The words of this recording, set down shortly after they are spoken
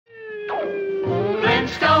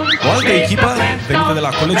O altă echipă venită de la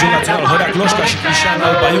Colegiul Național Horea, Closca și Crisan,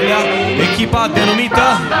 Alba, Iulia, echipa denumită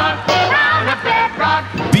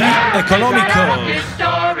Economical.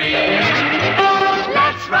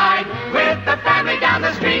 Let's ride with the family down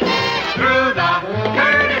the street through the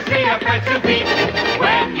courtesy of Fred and Pete.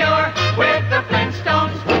 When you're with the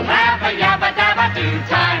Flintstones, have a yabba dabba do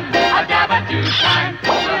time, a dabba do time.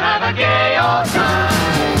 We'll have a gay old time.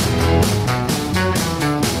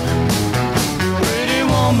 Pretty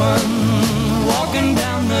woman walking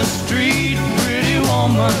down the street, pretty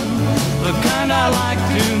woman, the kind I like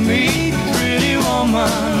to meet, pretty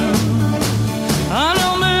woman. I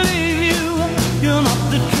don't believe you, you're not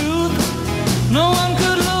the truth. No one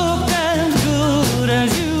could look as good as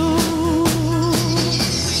you.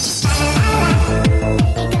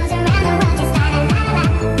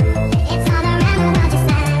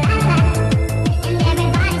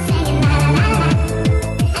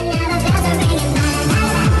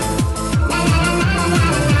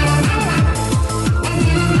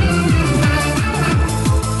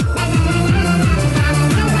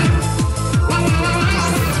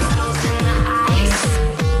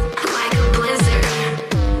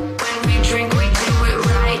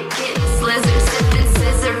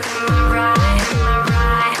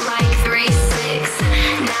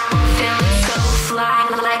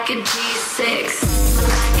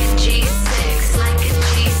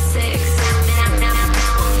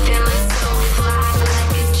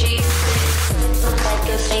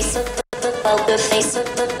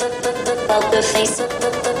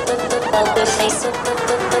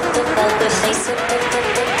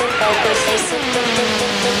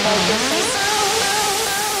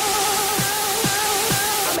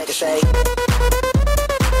 Make a shake.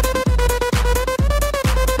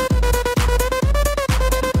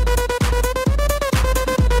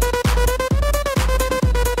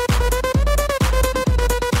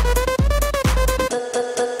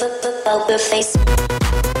 Poker face.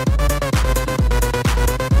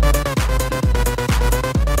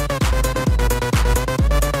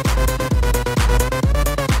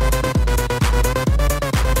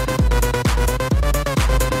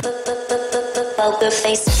 Poker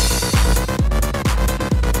face.